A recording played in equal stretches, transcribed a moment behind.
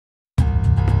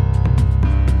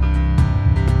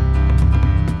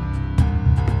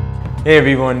Hey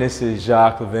everyone, this is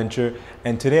Jacques Laventure,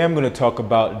 and today I'm going to talk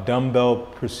about dumbbell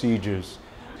procedures.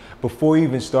 Before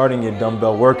even starting your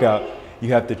dumbbell workout, you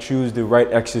have to choose the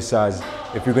right exercise.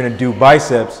 If you're going to do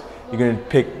biceps, you're going to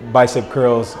pick bicep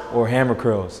curls or hammer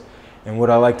curls. And what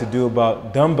I like to do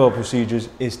about dumbbell procedures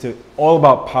is all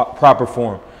about proper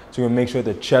form. So you're going to make sure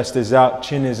the chest is out,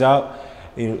 chin is out,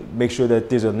 make sure that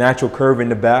there's a natural curve in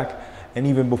the back. And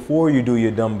even before you do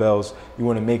your dumbbells, you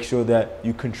want to make sure that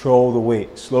you control the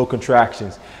weight, slow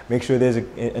contractions. Make sure there's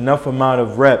enough amount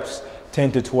of reps,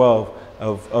 10 to 12,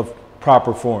 of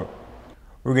proper form.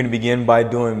 We're going to begin by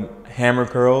doing hammer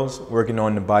curls, working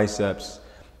on the biceps.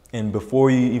 And before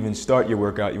you even start your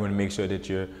workout, you want to make sure that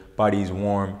your body is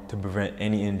warm to prevent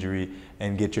any injury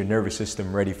and get your nervous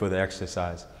system ready for the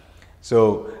exercise.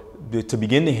 So to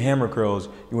begin the hammer curls,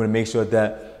 you want to make sure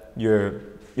that your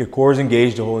core is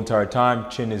engaged the whole entire time,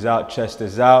 chin is out, chest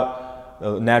is out,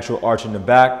 a natural arch in the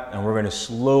back, and we're going to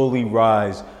slowly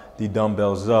rise the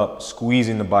dumbbells up,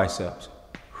 squeezing the biceps.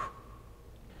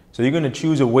 So you're going to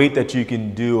choose a weight that you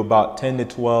can do about 10 to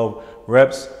 12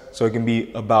 reps, so it can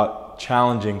be about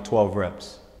challenging 12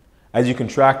 reps. As you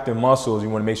contract the muscles, you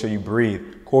want to make sure you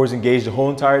breathe. Core is engaged the whole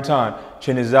entire time,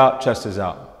 chin is out, chest is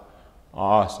out.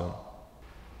 Awesome.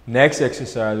 Next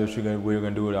exercise, which we're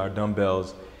going to do with our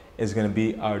dumbbells, is going to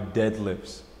be our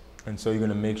deadlifts. And so you're going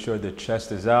to make sure the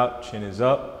chest is out, chin is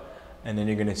up, and then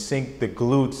you're going to sink the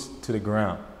glutes to the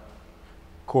ground.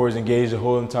 Core is engaged the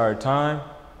whole entire time.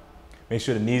 Make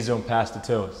sure the knees don't pass the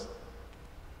toes.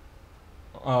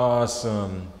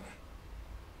 Awesome.